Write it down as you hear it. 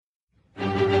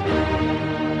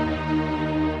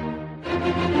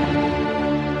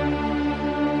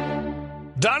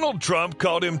Donald Trump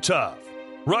called him tough.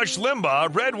 Rush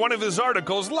Limbaugh read one of his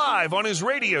articles live on his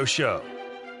radio show.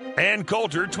 Ann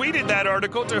Coulter tweeted that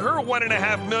article to her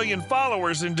 1.5 million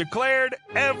followers and declared,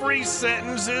 "Every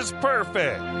sentence is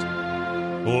perfect."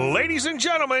 Ladies and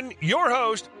gentlemen, your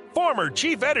host, former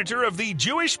chief editor of the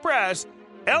Jewish Press,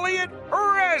 Elliot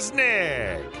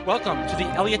Resnick. Welcome to the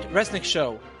Elliot Resnick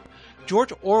Show.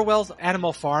 George Orwell's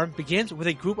Animal Farm begins with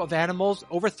a group of animals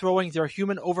overthrowing their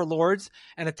human overlords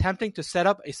and attempting to set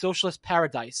up a socialist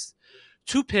paradise.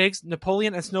 Two pigs,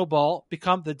 Napoleon and Snowball,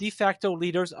 become the de facto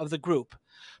leaders of the group,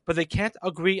 but they can't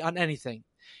agree on anything.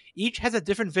 Each has a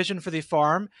different vision for the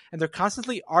farm, and they're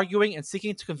constantly arguing and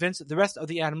seeking to convince the rest of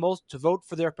the animals to vote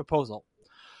for their proposal.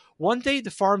 One day,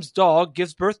 the farm's dog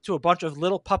gives birth to a bunch of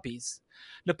little puppies.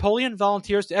 Napoleon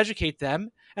volunteers to educate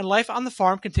them, and life on the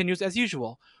farm continues as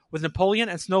usual, with Napoleon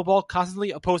and Snowball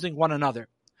constantly opposing one another.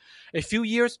 A few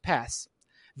years pass.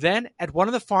 Then, at one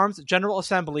of the farm's general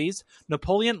assemblies,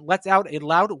 Napoleon lets out a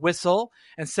loud whistle,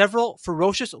 and several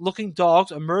ferocious-looking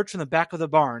dogs emerge from the back of the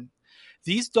barn.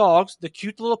 These dogs, the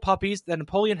cute little puppies that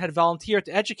Napoleon had volunteered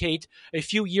to educate a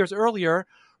few years earlier,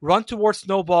 run towards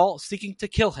Snowball, seeking to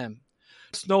kill him.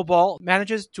 Snowball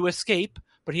manages to escape,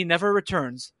 but he never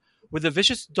returns. With the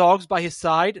vicious dogs by his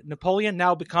side, Napoleon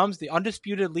now becomes the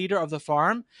undisputed leader of the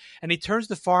farm, and he turns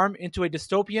the farm into a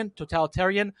dystopian,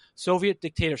 totalitarian Soviet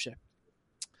dictatorship.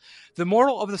 The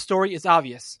moral of the story is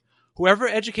obvious. Whoever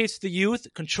educates the youth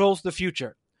controls the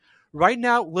future. Right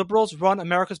now, liberals run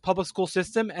America's public school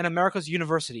system and America's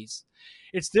universities.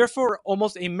 It's therefore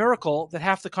almost a miracle that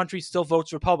half the country still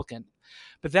votes Republican.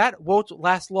 But that won't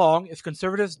last long if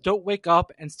conservatives don't wake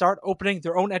up and start opening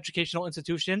their own educational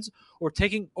institutions or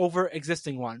taking over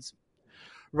existing ones.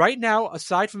 Right now,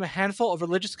 aside from a handful of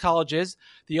religious colleges,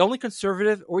 the only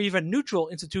conservative or even neutral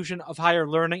institution of higher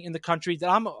learning in the country that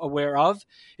I'm aware of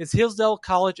is Hillsdale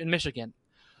College in Michigan.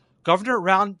 Governor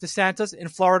Ron DeSantis in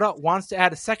Florida wants to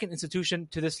add a second institution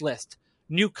to this list,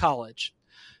 New College.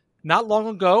 Not long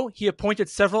ago, he appointed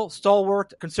several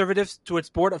stalwart conservatives to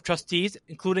its board of trustees,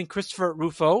 including Christopher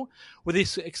Rufo, with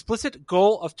the explicit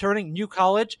goal of turning New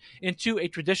College into a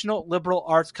traditional liberal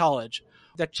arts college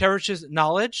that cherishes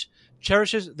knowledge,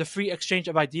 cherishes the free exchange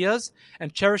of ideas,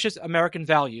 and cherishes American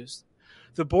values.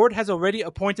 The board has already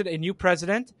appointed a new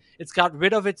president, it's got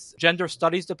rid of its gender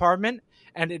studies department,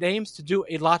 and it aims to do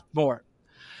a lot more.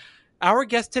 Our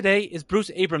guest today is Bruce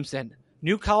Abramson,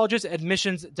 New College's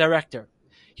admissions director.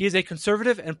 He is a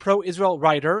conservative and pro-Israel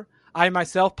writer. I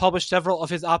myself published several of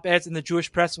his op-eds in the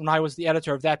Jewish Press when I was the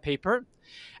editor of that paper.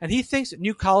 And he thinks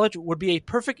New College would be a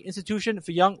perfect institution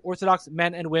for young Orthodox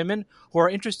men and women who are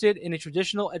interested in a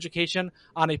traditional education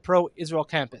on a pro-Israel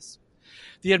campus.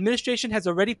 The administration has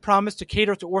already promised to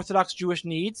cater to Orthodox Jewish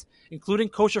needs, including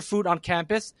kosher food on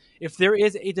campus, if there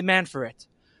is a demand for it.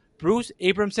 Bruce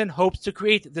Abramson hopes to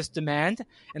create this demand,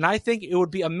 and I think it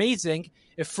would be amazing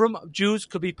if frum Jews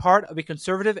could be part of a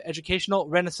conservative educational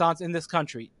renaissance in this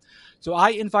country. So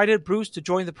I invited Bruce to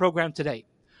join the program today.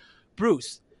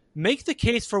 Bruce, make the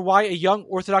case for why a young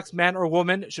Orthodox man or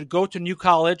woman should go to New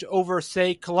College over,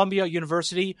 say, Columbia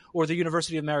University or the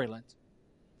University of Maryland.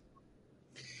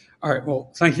 All right.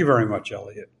 Well, thank you very much,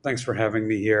 Elliot. Thanks for having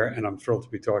me here, and I'm thrilled to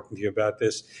be talking to you about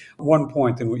this. One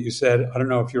point in what you said, I don't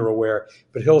know if you're aware,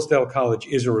 but Hillsdale College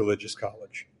is a religious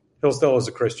college. Hillsdale is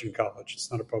a Christian college.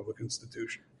 It's not a public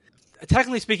institution.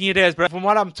 Technically speaking, it is, but from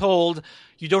what I'm told,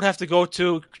 you don't have to go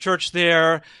to church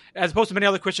there. As opposed to many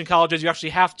other Christian colleges, you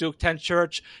actually have to attend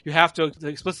church. You have to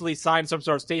explicitly sign some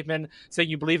sort of statement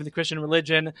saying you believe in the Christian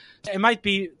religion. It might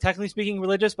be, technically speaking,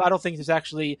 religious, but I don't think there's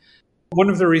actually... One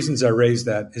of the reasons I raised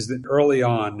that is that early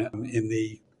on in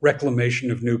the reclamation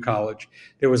of New College,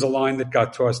 there was a line that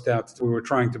got tossed out that we were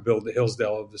trying to build the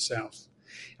Hillsdale of the South.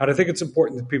 And I think it's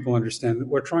important that people understand that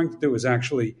what we're trying to do is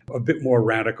actually a bit more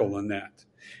radical than that.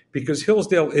 Because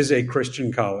Hillsdale is a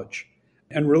Christian college,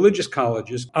 and religious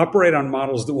colleges operate on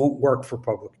models that won't work for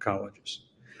public colleges.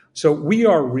 So we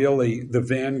are really the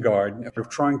vanguard of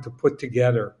trying to put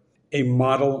together a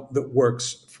model that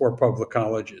works for public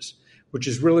colleges, which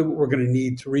is really what we're going to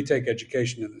need to retake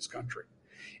education in this country.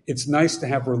 It's nice to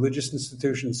have religious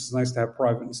institutions, it's nice to have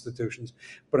private institutions,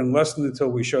 but unless and until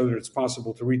we show that it's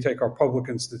possible to retake our public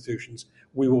institutions,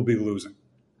 we will be losing.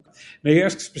 Now, you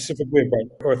ask specifically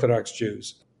about Orthodox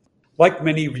Jews. Like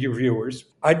many of your viewers,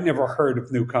 I'd never heard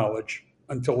of New College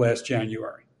until last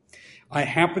January. I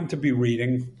happened to be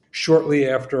reading shortly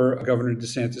after Governor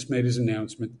DeSantis made his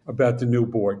announcement about the new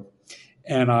board.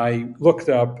 And I looked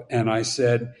up and I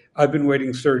said, I've been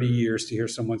waiting 30 years to hear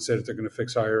someone say that they're going to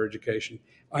fix higher education.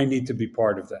 I need to be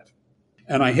part of that.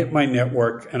 And I hit my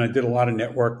network, and I did a lot of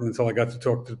networking until I got to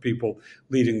talk to the people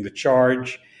leading the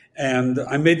charge. And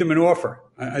I made them an offer.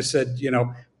 I said,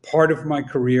 part of my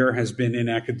career has been in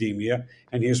academia,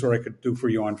 and here's what I could do for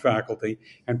you on faculty.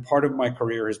 And part of my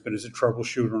career has been as a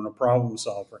troubleshooter and a problem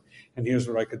solver, and here's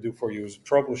what I could do for you as a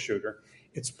troubleshooter.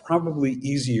 It's probably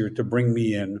easier to bring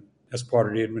me in as part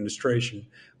of the administration,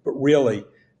 but really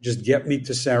just get me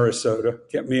to Sarasota,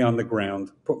 get me on the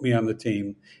ground, put me on the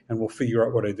team, and we'll figure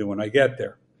out what I do when I get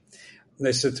there. And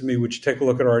they said to me, would you take a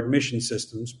look at our admission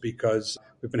systems, because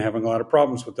we've been having a lot of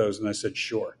problems with those? And I said,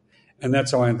 sure. And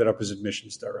that's how I ended up as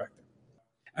admissions director.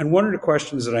 And one of the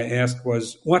questions that I asked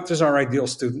was, what does our ideal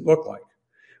student look like?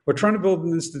 We're trying to build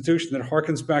an institution that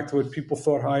harkens back to what people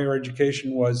thought higher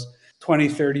education was 20,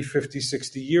 30, 50,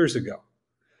 60 years ago.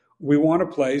 We want a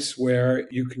place where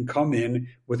you can come in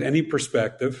with any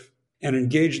perspective and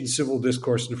engage in civil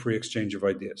discourse and a free exchange of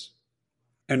ideas.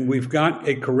 And we've got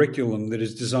a curriculum that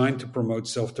is designed to promote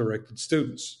self-directed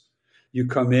students. You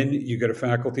come in, you get a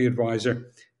faculty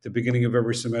advisor. At the beginning of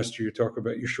every semester, you talk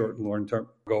about your short and long-term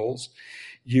goals.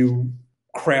 You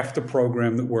craft a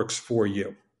program that works for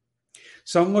you.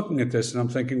 So I'm looking at this and I'm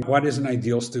thinking, what is an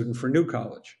ideal student for New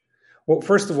College? Well,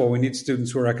 first of all, we need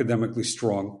students who are academically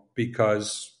strong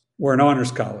because we're an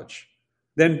honors college.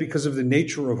 Then, because of the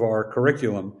nature of our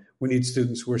curriculum, we need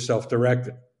students who are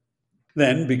self-directed.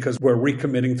 Then, because we're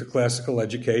recommitting to classical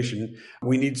education,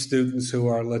 we need students who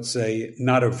are, let's say,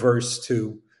 not averse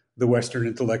to the Western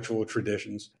intellectual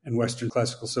traditions and Western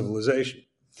classical civilization.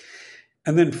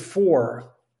 And then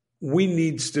 4, we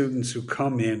need students who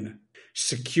come in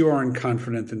secure and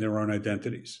confident in their own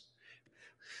identities.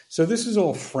 So this is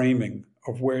all framing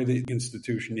of where the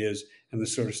institution is and the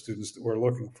sort of students that we're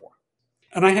looking for.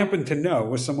 And I happen to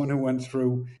know, as someone who went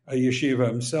through a yeshiva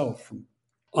himself,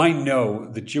 I know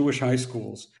that Jewish high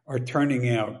schools are turning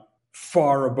out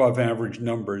far above average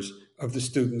numbers of the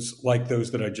students like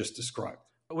those that I just described.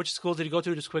 Which school did you go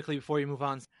to, just quickly before you move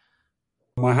on?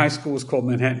 My high school was called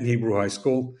Manhattan Hebrew High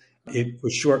School. It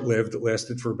was short-lived. It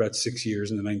lasted for about 6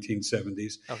 years in the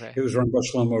 1970s. Okay. It was run by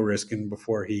Shlomo Riskin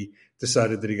before he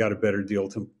decided that he got a better deal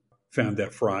to found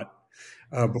Efrat.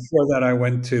 Before that, I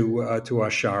went to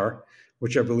Ashar,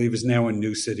 which I believe is now in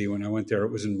New City. When I went there,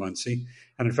 it was in Muncie.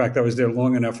 And in fact, I was there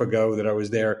long enough ago that I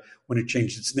was there when it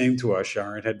changed its name to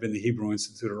Ashar. It had been the Hebrew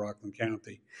Institute of Rockland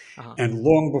County. Uh-huh. And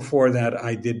long before that,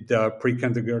 I did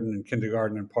pre-kindergarten and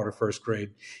kindergarten and part of first grade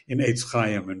in Eitz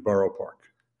Chaim in Borough Park.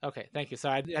 Okay, thank you.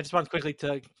 Sorry, I just wanted quickly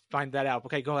to find that out.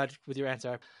 Okay, go ahead with your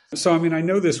answer. So, I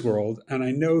know this world, and I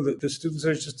know that the students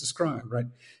I just described, right?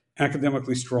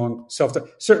 Academically strong,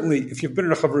 certainly, if you've been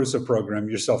in a Chavrusa program,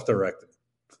 you're self-directed.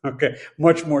 Okay,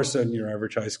 much more so than your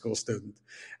average high school student.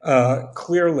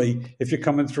 Clearly, if you're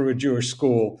coming through a Jewish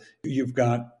school, you've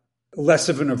got less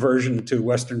of an aversion to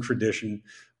Western tradition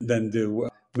than do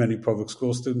many public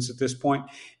school students at this point.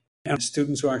 And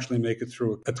students who actually make it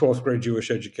through a 12th grade Jewish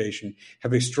education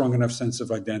have a strong enough sense of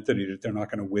identity that they're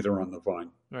not going to wither on the vine.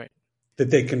 Right.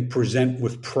 That they can present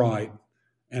with pride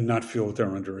and not feel that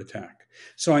they're under attack.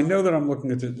 So I know that I'm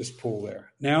looking at this pool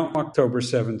there. Now October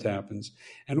 7th happens,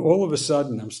 and all of a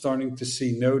sudden I'm starting to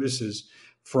see notices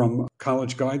from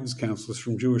college guidance counselors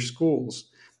from Jewish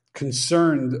schools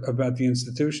concerned about the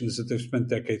institutions that they've spent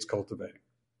decades cultivating.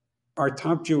 Our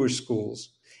top Jewish schools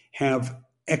have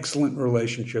excellent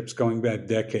relationships going back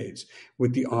decades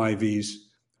with the Ivies,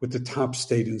 with the top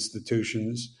state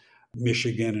institutions,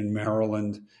 Michigan and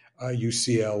Maryland,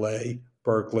 UCLA,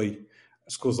 Berkeley,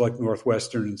 schools like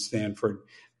Northwestern and Stanford.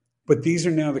 But these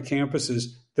are now the campuses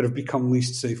that have become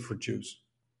least safe for Jews.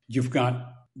 You've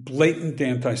got blatant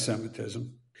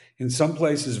anti-Semitism, in some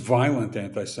places violent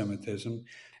anti-Semitism,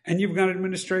 and you've got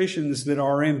administrations that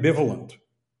are ambivalent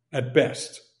at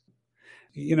best.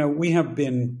 We have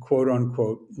been, quote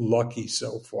unquote, lucky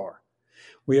so far.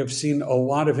 We have seen a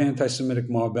lot of anti-Semitic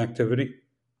mob activity.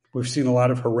 We've seen a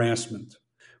lot of harassment.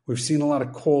 We've seen a lot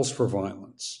of calls for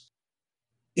violence.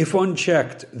 If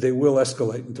unchecked, they will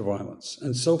escalate into violence.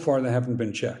 And so far, they haven't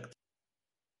been checked.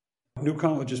 New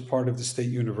College is part of the state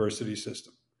university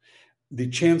system. The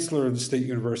chancellor of the state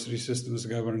university system is a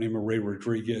guy by the name of Ray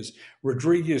Rodriguez.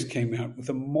 Rodriguez came out with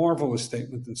a marvelous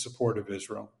statement in support of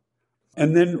Israel.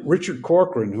 And then Richard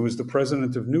Corcoran, who is the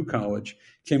president of New College,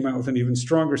 came out with an even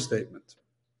stronger statement.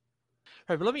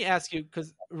 All right, but let me ask you,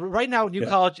 because right now New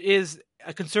College is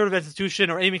a conservative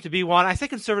institution or aiming to be one. I say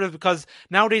conservative because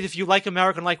nowadays, if you like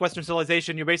America and like Western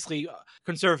civilization, you're basically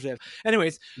conservative.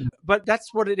 Anyways, but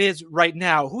that's what it is right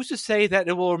now. Who's to say that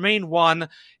it will remain one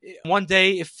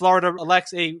day if Florida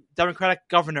elects a Democratic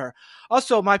governor?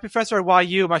 Also, my professor at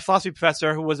YU, my philosophy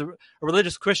professor, who was a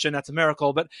religious Christian, that's a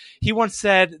miracle, but he once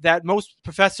said that most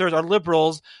professors are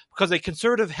liberals because a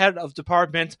conservative head of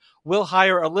department will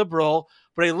hire a liberal,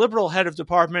 but a liberal head of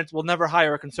department will never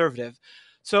hire a conservative.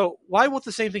 So why won't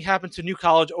the same thing happen to New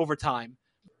College over time?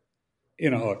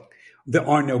 Look, there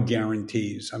are no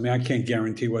guarantees. I mean, I can't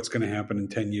guarantee what's going to happen in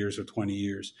 10 years or 20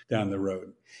 years down the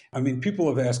road. I mean, people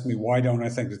have asked me, why don't I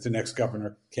think that the next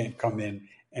governor can't come in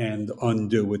and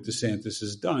undo what DeSantis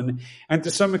has done? And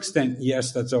to some extent,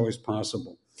 yes, that's always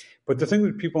possible. But the thing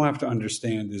that people have to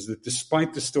understand is that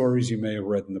despite the stories you may have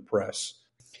read in the press,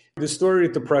 the story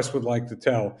that the press would like to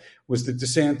tell was that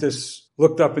DeSantis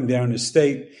looked up and down his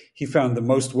state. He found the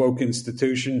most woke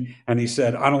institution, and he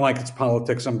said, I don't like its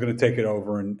politics. I'm going to take it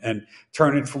over and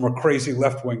turn it from a crazy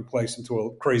left-wing place into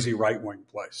a crazy right-wing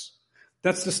place.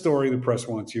 That's the story the press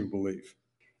wants you to believe.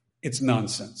 It's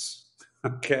nonsense,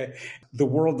 okay? The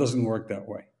world doesn't work that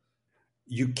way.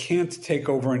 You can't take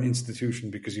over an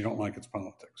institution because you don't like its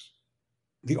politics.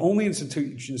 The only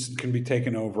institutions that can be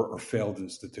taken over are failed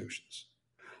institutions.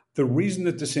 The reason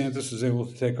that DeSantis was able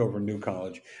to take over New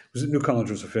College was that New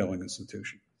College was a failing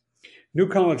institution. New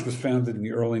College was founded in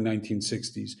the early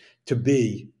 1960s to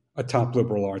be a top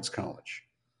liberal arts college.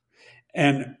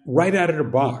 And right out of the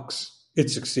box, it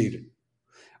succeeded.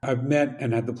 I've met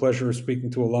and had the pleasure of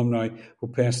speaking to alumni who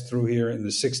passed through here in the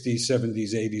 60s,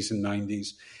 70s, 80s, and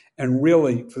 90s. And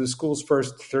really, for the school's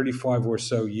first 35 or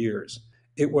so years,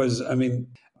 it was,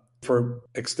 for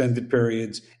extended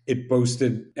periods, it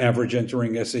boasted average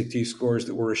entering SAT scores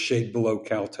that were a shade below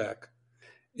Caltech.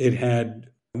 It had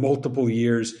multiple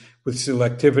years with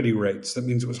selectivity rates. That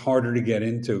means it was harder to get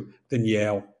into than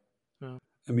Yale. Oh.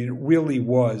 It really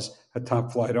was a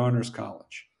top flight honors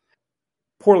college.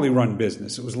 Poorly run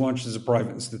business. It was launched as a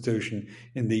private institution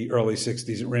in the early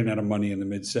 60s. It ran out of money in the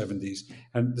mid 70s,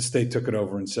 and the state took it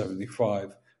over in 75,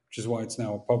 which is why it's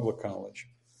now a public college.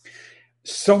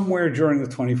 Somewhere during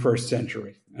the 21st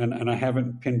century, and I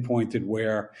haven't pinpointed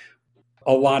where,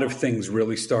 a lot of things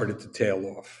really started to tail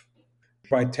off.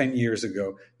 By 10 years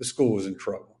ago, the school was in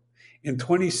trouble. In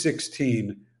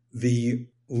 2016, the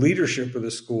leadership of the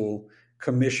school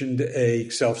commissioned a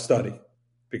self-study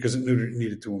because it knew that it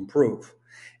needed to improve.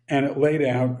 And it laid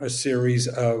out a series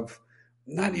of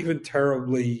not even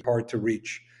terribly hard to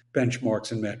reach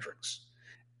benchmarks and metrics.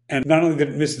 And not only did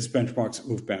it miss its benchmarks, it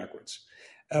moved backwards.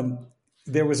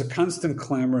 There was a constant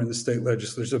clamor in the state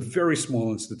legislature. It's a very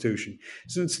small institution.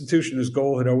 It's an institution whose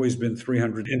goal had always been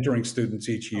 300 entering students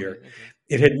each year.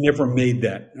 It had never made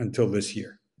that until this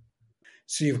year.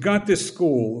 So you've got this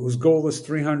school whose goal is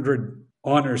 300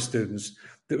 honor students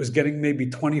that was getting maybe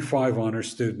 25 honor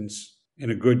students in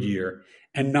a good year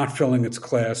and not filling its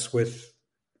class with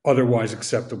otherwise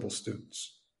acceptable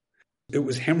students. It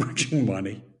was hemorrhaging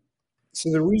money. So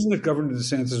the reason that Governor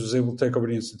DeSantis was able to take over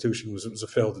the institution was it was a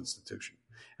failed institution,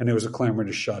 and there was a clamor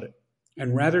to shut it.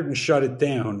 And rather than shut it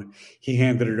down, he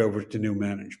handed it over to new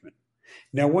management.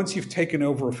 Now, once you've taken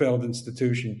over a failed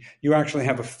institution, you actually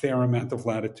have a fair amount of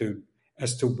latitude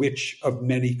as to which of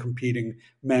many competing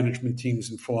management teams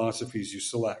and philosophies you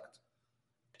select.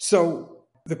 So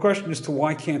the question as to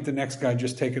why can't the next guy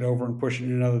just take it over and push it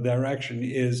in another direction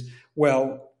is,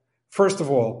 well, first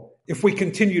of all, if we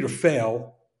continue to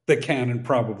fail, they can and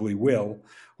probably will,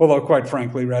 although quite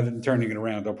frankly, rather than turning it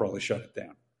around, they'll probably shut it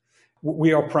down.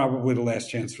 We are probably the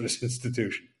last chance for this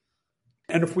institution.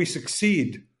 And if we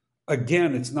succeed,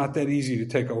 again, it's not that easy to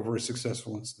take over a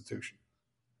successful institution.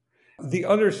 The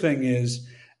other thing is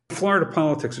Florida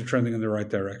politics are trending in the right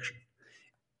direction.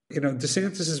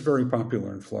 DeSantis is very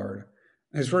popular in Florida.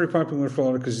 And he's very popular in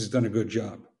Florida because he's done a good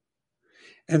job.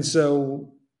 And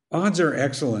so odds are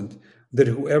excellent that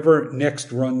whoever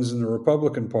next runs in the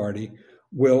Republican Party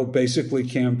will basically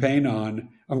campaign on,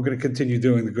 I'm going to continue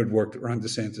doing the good work that Ron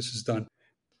DeSantis has done.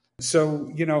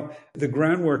 So, the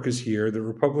groundwork is here. The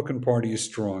Republican Party is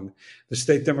strong. The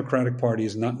state Democratic Party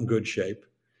is not in good shape.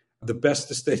 The best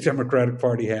the state Democratic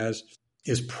Party has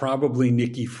is probably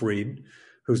Nikki Fried,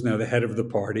 who's now the head of the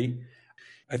party.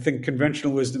 I think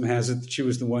conventional wisdom has it that she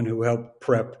was the one who helped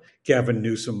prep Gavin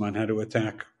Newsom on how to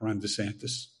attack Ron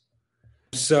DeSantis.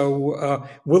 So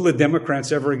will the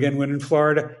Democrats ever again win in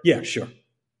Florida? Yeah, sure.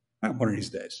 Not one of these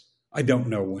days. I don't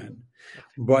know when.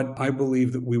 But I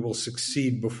believe that we will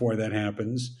succeed before that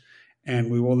happens, and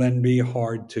we will then be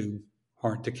hard to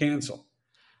cancel.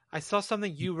 I saw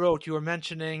something you wrote. You were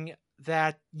mentioning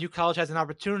that New College has an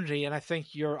opportunity, and I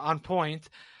think you're on point.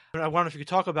 I wonder if you could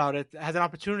talk about it. It has an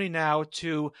opportunity now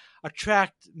to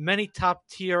attract many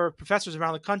top-tier professors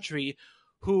around the country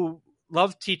who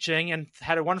love teaching and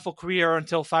had a wonderful career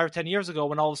until 5 or 10 years ago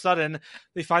when all of a sudden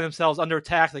they find themselves under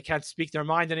attack. They can't speak their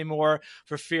mind anymore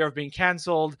for fear of being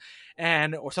canceled,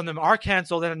 or some of them are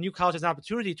canceled. And a New College has an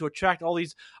opportunity to attract all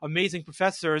these amazing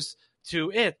professors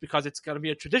to it because it's going to be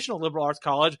a traditional liberal arts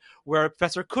college where a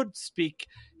professor could speak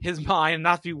his mind and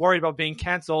not be worried about being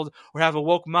canceled or have a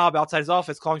woke mob outside his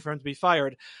office calling for him to be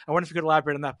fired. I wonder if you could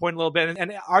elaborate on that point a little bit.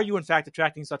 And are you, in fact,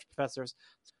 attracting such professors?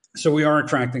 So we are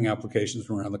attracting applications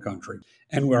from around the country,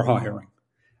 and we're hiring.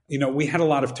 We had a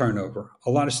lot of turnover.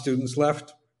 A lot of students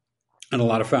left and a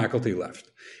lot of faculty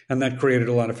left. And that created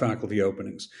a lot of faculty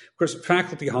openings. Of course,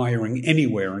 faculty hiring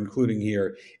anywhere, including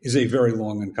here, is a very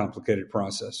long and complicated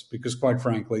process because, quite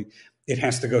frankly, it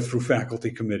has to go through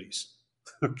faculty committees.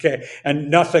 Okay. And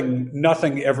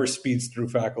nothing ever speeds through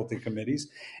faculty committees.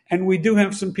 And we do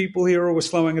have some people here who are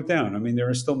slowing it down. I mean, there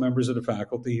are still members of the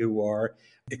faculty who are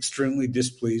extremely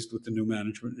displeased with the new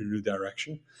management and new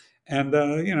direction. And,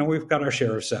 we've got our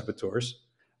share of saboteurs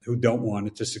who don't want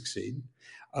it to succeed.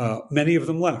 Many of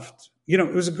them left.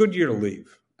 It was a good year to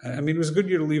leave. I mean, it was a good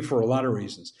year to leave for a lot of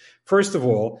reasons. First of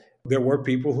all, there were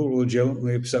people who were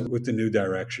legitimately upset with the new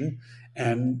direction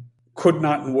and could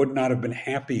not and would not have been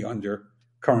happy under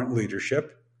current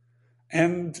leadership.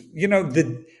 And,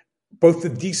 both the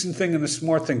decent thing and the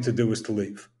smart thing to do is to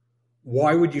leave.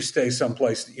 Why would you stay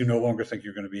someplace that you no longer think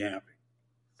you're going to be happy?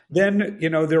 Then,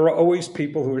 there are always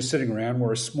people who are sitting around.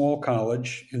 We're a small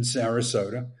college in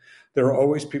Sarasota. There are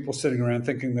always people sitting around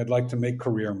thinking they'd like to make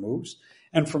career moves.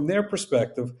 And from their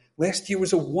perspective, last year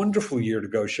was a wonderful year to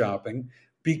go shopping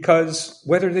because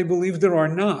whether they believed it or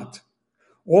not,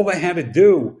 all they had to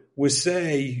do was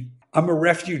say, I'm a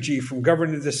refugee from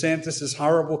Governor DeSantis'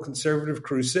 horrible conservative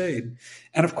crusade.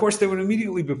 And of course, they would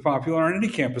immediately be popular on any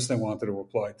campus they wanted to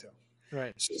apply to.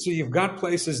 Right. So you've got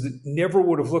places that never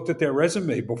would have looked at their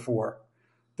resume before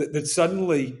that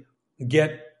suddenly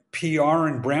get PR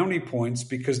and brownie points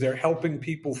because they're helping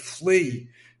people flee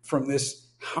from this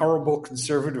horrible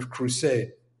conservative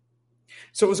crusade.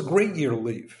 So it was a great year to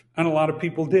leave, and a lot of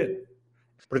people did.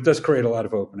 But it does create a lot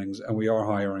of openings, and we are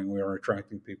hiring, we are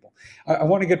attracting people. I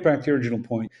want to get back to your original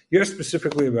point. You asked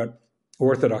specifically about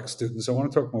Orthodox students. I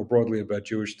want to talk more broadly about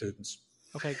Jewish students.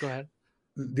 Okay, go ahead.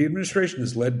 The administration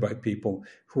is led by people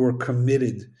who are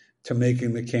committed to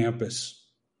making the campus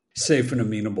safe and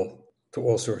amenable to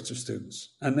all sorts of students.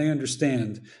 And they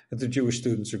understand that the Jewish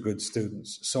students are good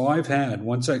students. So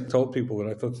once I told people that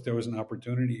I thought that there was an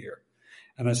opportunity here,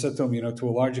 and I said to them, to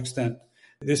a large extent,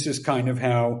 this is kind of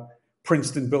how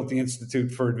Princeton built the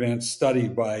Institute for Advanced Study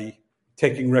by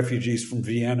taking refugees from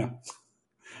Vienna,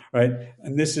 right?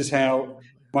 And this is how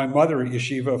my mother,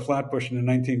 Yeshiva of Flatbush in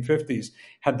the 1950s,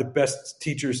 had the best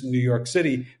teachers in New York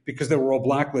City because they were all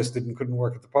blacklisted and couldn't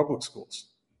work at the public schools.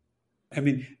 I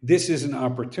mean, this is an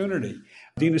opportunity.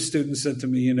 Dina's student said to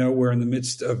me, we're in the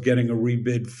midst of getting a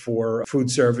rebid for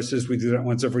food services. We do that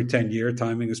once every 10 years.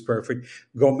 Timing is perfect.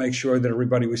 Go make sure that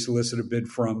everybody we solicit a bid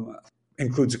from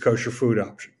includes a kosher food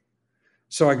option.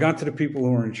 So I got to the people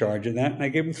who are in charge of that, and I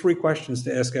gave them 3 questions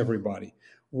to ask everybody.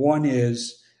 One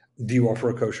is, do you offer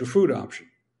a kosher food option?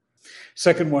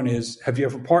 Second one is, have you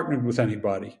ever partnered with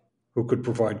anybody who could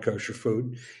provide kosher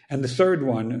food? And the third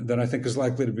one that I think is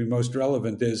likely to be most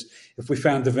relevant is, if we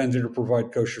found a vendor to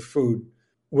provide kosher food,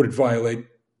 would it violate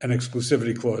an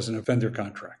exclusivity clause in a vendor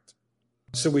contract?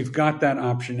 So we've got that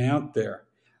option out there.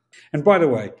 And by the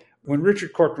way, when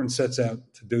Richard Corcoran sets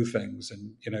out to do things,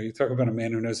 and you talk about a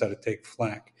man who knows how to take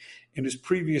flack, in his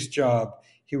previous job,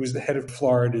 he was the head of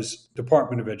Florida's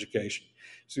Department of Education.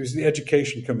 So he was the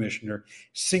education commissioner,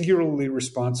 singularly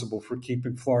responsible for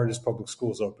keeping Florida's public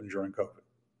schools open during COVID.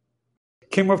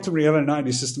 Came up to me the other night.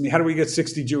 He says to me, how do we get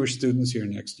 60 Jewish students here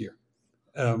next year?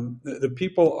 The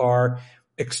people are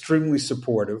extremely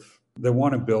supportive. They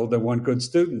want to build. They want good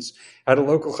students. I had a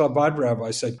local Chabad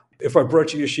rabbi say, if I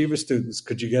brought you yeshiva students,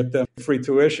 could you get them free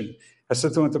tuition? I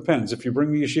said to him, it depends. If you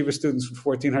bring me yeshiva students with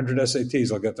 1,400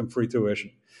 SATs, I'll get them free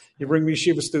tuition. You bring me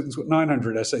yeshiva students with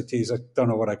 900 SATs, I don't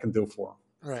know what I can do for them.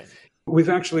 Right. We've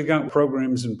actually got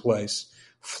programs in place.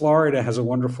 Florida has a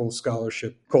wonderful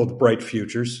scholarship called Bright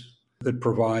Futures that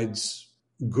provides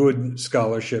good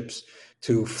scholarships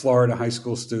to Florida high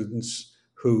school students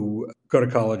who go to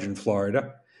college in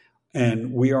Florida.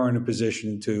 And we are in a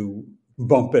position to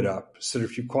bump it up so that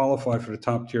if you qualify for the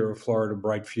top tier of Florida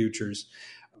Bright Futures,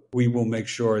 we will make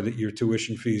sure that your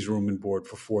tuition fees, room and board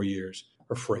for 4 years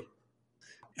are free.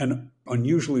 And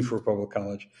unusually for a public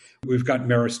college, we've got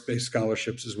merit-based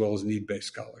scholarships as well as need-based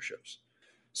scholarships.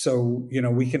 So,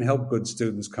 we can help good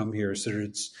students come here so that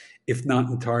it's, if not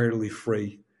entirely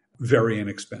free, very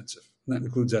inexpensive. And that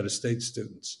includes out-of-state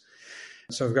students.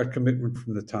 So I've got commitment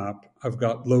from the top. I've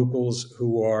got locals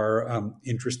who are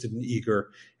interested and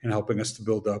eager in helping us to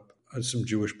build up some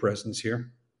Jewish presence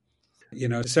here.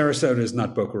 Sarasota is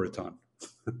not Boca Raton.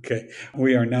 Okay,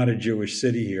 we are not a Jewish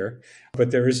city here, but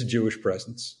there is a Jewish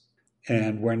presence.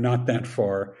 And we're not that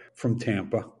far from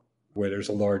Tampa, where there's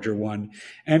a larger one.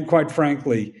 And quite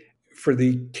frankly, for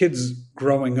the kids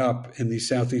growing up in the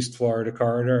Southeast Florida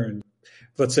corridor, and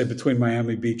let's say between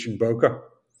Miami Beach and Boca,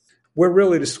 we're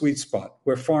really the sweet spot.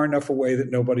 We're far enough away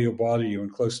that nobody will bother you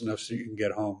and close enough so you can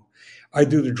get home. I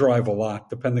do the drive a lot,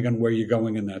 depending on where you're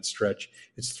going in that stretch.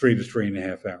 It's 3 to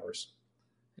 3.5 hours.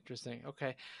 Interesting.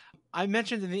 Okay. I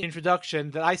mentioned in the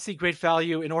introduction that I see great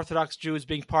value in Orthodox Jews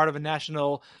being part of a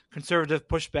national conservative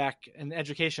pushback in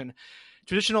education.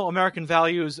 Traditional American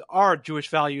values are Jewish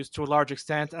values to a large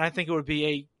extent, and I think it would be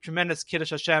a tremendous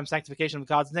Kiddush Hashem, sanctification of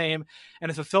God's name,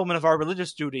 and a fulfillment of our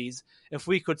religious duties if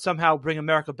we could somehow bring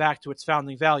America back to its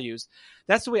founding values.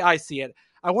 That's the way I see it.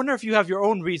 I wonder if you have your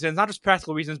own reasons, not just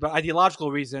practical reasons, but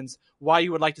ideological reasons, why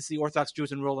you would like to see Orthodox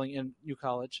Jews enrolling in New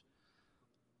College.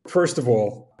 First of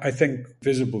all, I think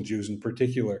visible Jews in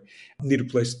particular need a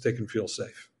place that they can feel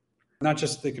safe. Not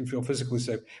just they can feel physically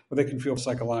safe, but they can feel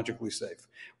psychologically safe,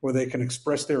 where they can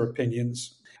express their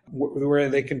opinions, where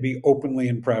they can be openly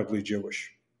and proudly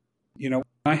Jewish. You know,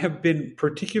 I have been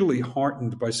particularly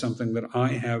heartened by something that I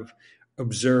have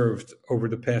observed over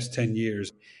the past 10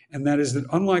 years, and that is that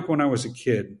unlike when I was a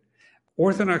kid,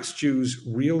 Orthodox Jews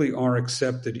really are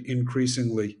accepted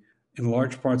increasingly in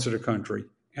large parts of the country,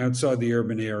 outside the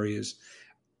urban areas,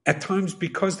 at times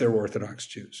because they're Orthodox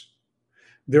Jews.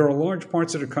 There are large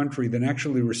parts of the country that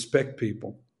actually respect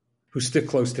people who stick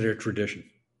close to their tradition.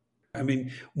 I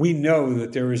mean, we know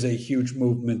that there is a huge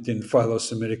movement in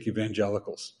philo-Semitic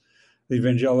evangelicals. The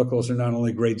evangelicals are not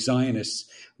only great Zionists,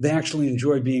 they actually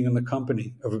enjoy being in the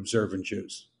company of observant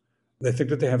Jews. They think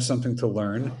that they have something to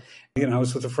learn. You know, I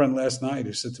was with a friend last night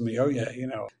who said to me,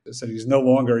 I said he's no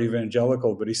longer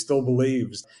evangelical, but he still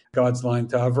believes God's line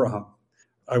to Abraham,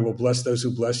 I will bless those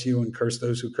who bless you and curse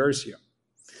those who curse you.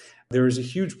 There is a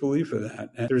huge belief of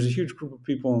that. And there's a huge group of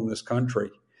people in this country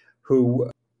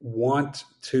who want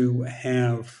to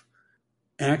have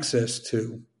access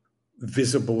to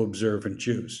visible observant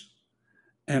Jews.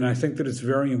 And I think that it's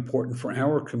very important for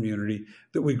our community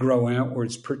that we grow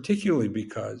outwards, particularly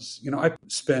because, I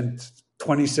spent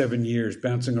 27 years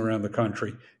bouncing around the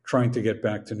country trying to get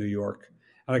back to New York.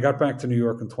 And I got back to New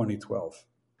York in 2012.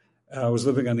 I was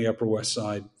living on the Upper West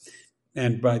Side.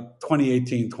 And by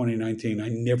 2018, 2019, I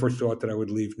never thought that I would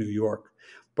leave New York.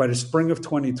 By the spring of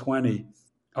 2020,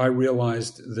 I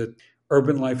realized that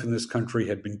urban life in this country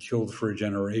had been killed for a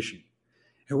generation.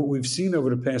 And what we've seen over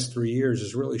the past 3 years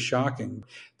is really shocking.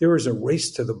 There is a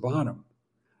race to the bottom.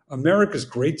 America's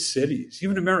great cities,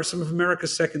 even some of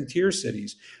America's second-tier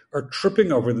cities, are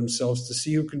tripping over themselves to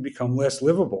see who can become less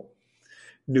livable.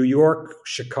 New York,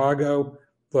 Chicago,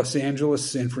 Los Angeles,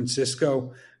 San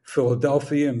Francisco,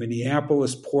 Philadelphia,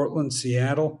 Minneapolis, Portland,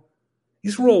 Seattle.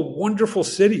 These are all wonderful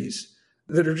cities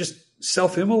that are just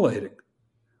self-immolating.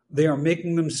 They are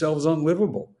making themselves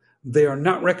unlivable. They are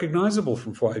not recognizable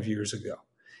from 5 years ago.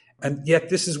 And yet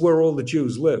this is where all the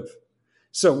Jews live.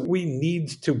 So we need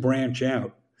to branch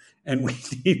out, and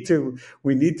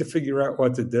we need to figure out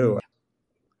what to do.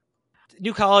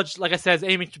 New College, like I said, is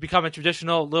aiming to become a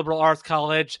traditional liberal arts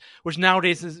college, which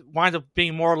nowadays winds up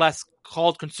being more or less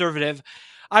called conservative.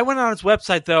 I went on its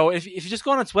website, though. If you just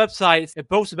go on its website, it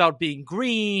boasts about being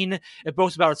green. It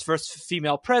boasts about its first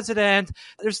female president.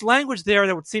 There's language there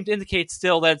that would seem to indicate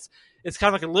still that it's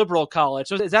kind of like a liberal college.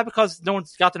 So is that because no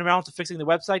one's gotten around to fixing the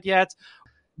website yet?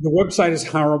 The website is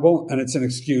horrible and it's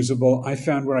inexcusable. I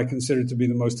found what I considered to be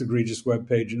the most egregious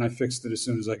webpage, and I fixed it as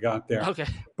soon as I got there. Okay.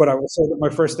 But I will say that my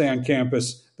first day on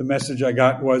campus, the message I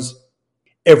got was,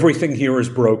 everything here is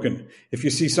broken. If you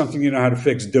see something you know how to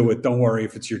fix, do it. Don't worry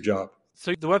if it's your job.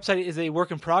 So the website is a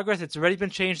work in progress. It's already been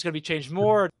changed. It's going to be changed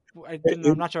more.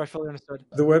 I'm not sure I fully understood.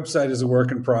 The website is a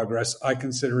work in progress. I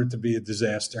consider it to be a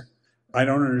disaster. I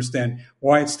don't understand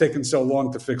why it's taken so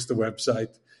long to fix the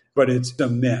website, but it's a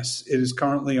mess. It is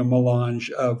currently a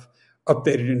melange of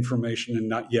updated information and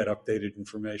not yet updated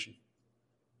information.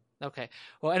 Okay.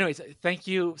 Well, anyways, thank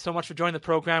you so much for joining the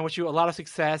program. Wish you a lot of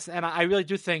success. And I really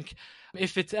do think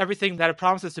if it's everything that it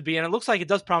promises to be, and it looks like it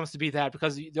does promise to be that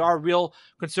because there are real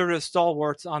conservative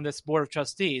stalwarts on this board of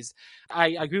trustees,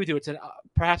 I agree with you. It's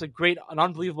perhaps an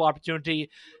unbelievable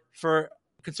opportunity for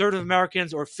conservative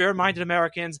Americans or fair-minded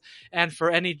Americans, and for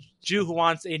any Jew who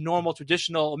wants a normal,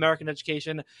 traditional American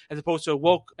education as opposed to a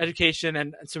woke education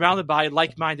and surrounded by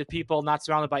like-minded people, not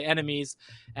surrounded by enemies.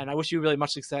 And I wish you really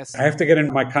much success. I have to get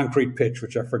into my concrete pitch,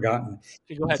 which I've forgotten.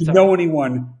 Go ahead, if you know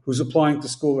anyone who's applying to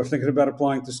school or thinking about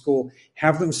applying to school,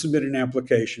 have them submit an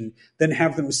application, then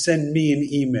have them send me an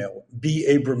email,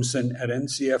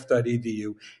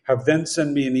 babramson@ncf.edu. Have them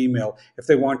send me an email if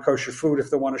they want kosher food, if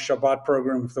they want a Shabbat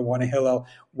program, if they want a Hillel,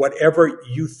 whatever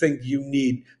you think you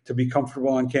need to be comfortable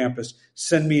on campus,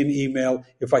 send me an email.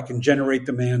 If I can generate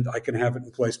demand, I can have it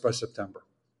in place by September.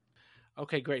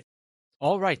 Okay, great.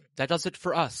 All right, that does it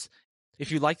for us.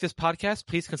 If you like this podcast,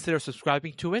 please consider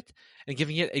subscribing to it and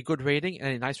giving it a good rating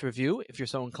and a nice review if you're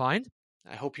so inclined.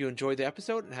 I hope you enjoyed the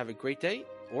episode and have a great day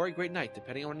or a great night,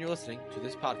 depending on when you're listening to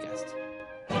this podcast.